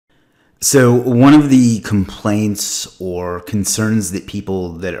So one of the complaints or concerns that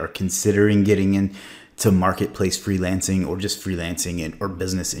people that are considering getting into marketplace freelancing or just freelancing or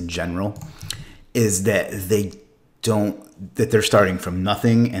business in general is that they're starting from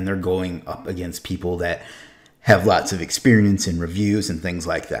nothing and they're going up against people that have lots of experience in reviews and things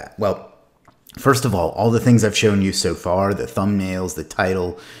like that. Well, first of all the things I've shown you so far, the thumbnails, the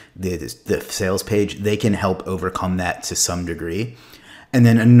title, the sales page, they can help overcome that to some degree. And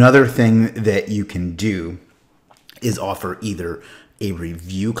then another thing that you can do is offer either a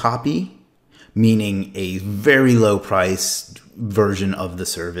review copy, meaning a very low price version of the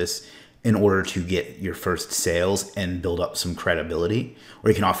service in order to get your first sales and build up some credibility, or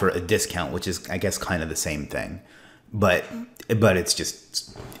you can offer a discount, which is, I guess, kind of the same thing, but it's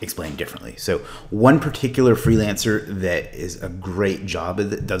just explained differently. So one particular freelancer that does a great job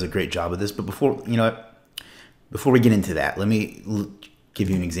of this. But before we get into that, let me give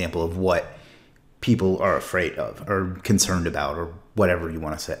you an example of what people are afraid of or concerned about, or whatever you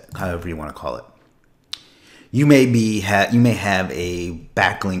want to say, however you want to call it. You may have a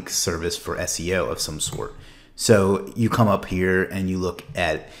backlink service for SEO of some sort. So you come up here and you look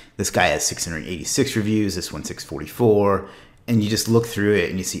at, this guy has 686 reviews, this one 644, and you just look through it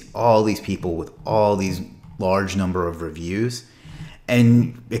and you see all these people with all these large number of reviews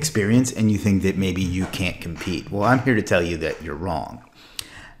and experience, and you think that maybe you can't compete. Well, I'm here to tell you that you're wrong.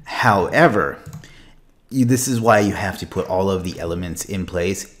 However, this is why you have to put all of the elements in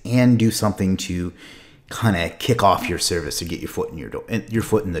place and do something to kind of kick off your service or get your foot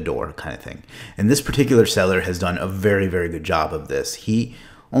in the door kind of thing. And this particular seller has done a very, very good job of this. He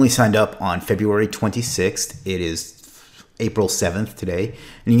only signed up on February 26th. It is April 7th today.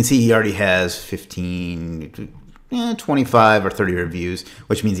 And you can see he already has 25 or 30 reviews,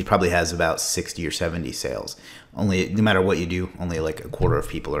 which means he probably has about 60 or 70 sales. Only, no matter what you do, only like a quarter of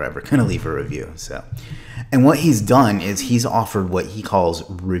people are ever going to leave a review. So, and what he's done is he's offered what he calls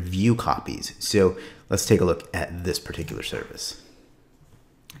review copies. So let's take a look at this particular service.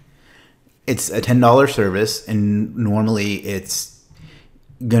 It's a $10 service, and normally it's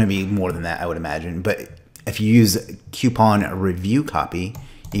going to be more than that, I would imagine. But if you use coupon review copy,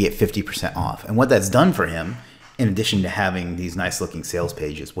 you get 50% off. And what that's done for him, in addition to having these nice looking sales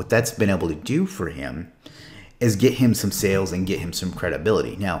pages, what that's been able to do for him is get him some sales and get him some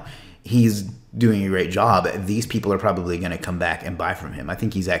credibility. Now, he's doing a great job. These people are probably going to come back and buy from him. I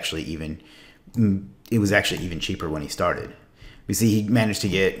think it was actually even cheaper when he started. We see he managed to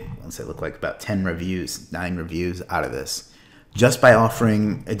get, let's say, look like about 9 reviews out of this, just by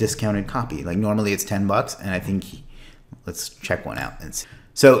offering a discounted copy. Like normally it's $10, and I think let's check one out and see.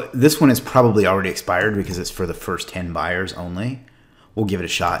 So this one is probably already expired because it's for the first 10 buyers only. We'll give it a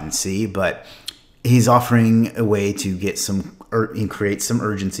shot and see, but he's offering a way to get and create some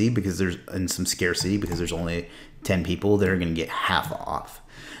urgency and some scarcity, because there's only 10 people that are going to get half off.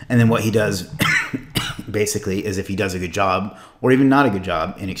 And then what he does basically is, if he does a good job or even not a good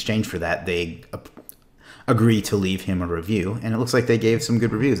job, in exchange for that, they agree to leave him a review. And it looks like they gave some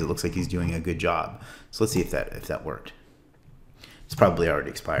good reviews. It looks like he's doing a good job. So let's see if that worked. It's probably already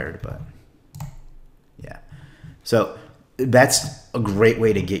expired, but yeah. So that's a great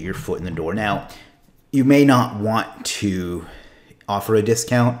way to get your foot in the door. Now, you may not want to offer a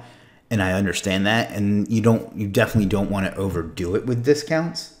discount, and I understand that, and you definitely don't want to overdo it with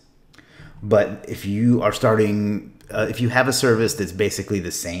discounts. But if you are starting, if you have a service that's basically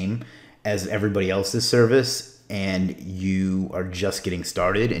the same as everybody else's service, and you are just getting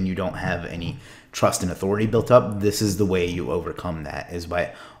started and you don't have any trust and authority built up, this is the way you overcome that, is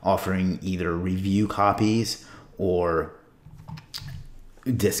by offering either review copies or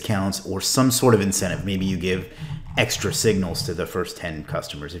discounts or some sort of incentive. Maybe you give extra signals to the first 10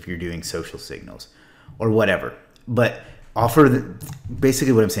 customers if you're doing social signals or whatever. But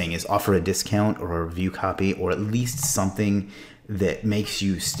basically what I'm saying is offer a discount or a review copy, or at least something that makes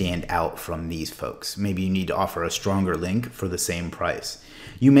you stand out from these folks. Maybe you need to offer a stronger link for the same price.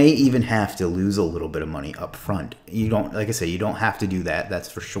 You may even have to lose a little bit of money up front. You don't, like I say, you don't have to do that,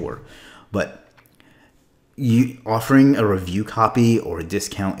 that's for sure. But offering a review copy or a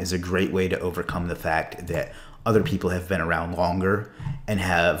discount is a great way to overcome the fact that other people have been around longer and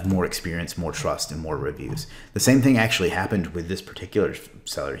have more experience, more trust, and more reviews. The same thing actually happened with this particular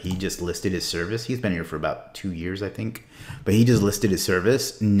seller. He just listed his service. He's been here for about 2 years, I think. But he just listed his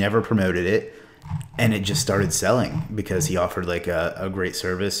service, never promoted it, and it just started selling because he offered like a great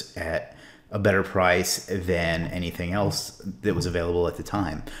service at a better price than anything else that was available at the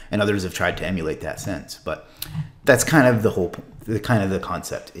time. And others have tried to emulate that since. But that's kind of the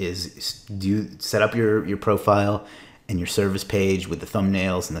concept is set up your profile and your service page with the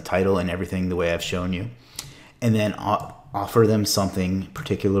thumbnails and the title and everything the way I've shown you. And then offer them something,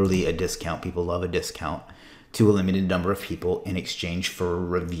 particularly a discount. People love a discount to a limited number of people in exchange for a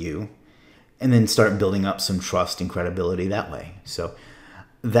review. And then start building up some trust and credibility that way. So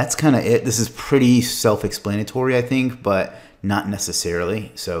that's kind of it. This is pretty self-explanatory, I think, but not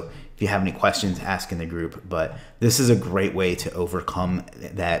necessarily. So if you have any questions, ask in the group. But this is a great way to overcome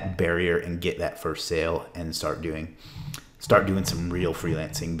that barrier and get that first sale and start doing some real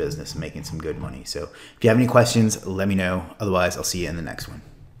freelancing business and making some good money. So if you have any questions, let me know. Otherwise, I'll see you in the next one.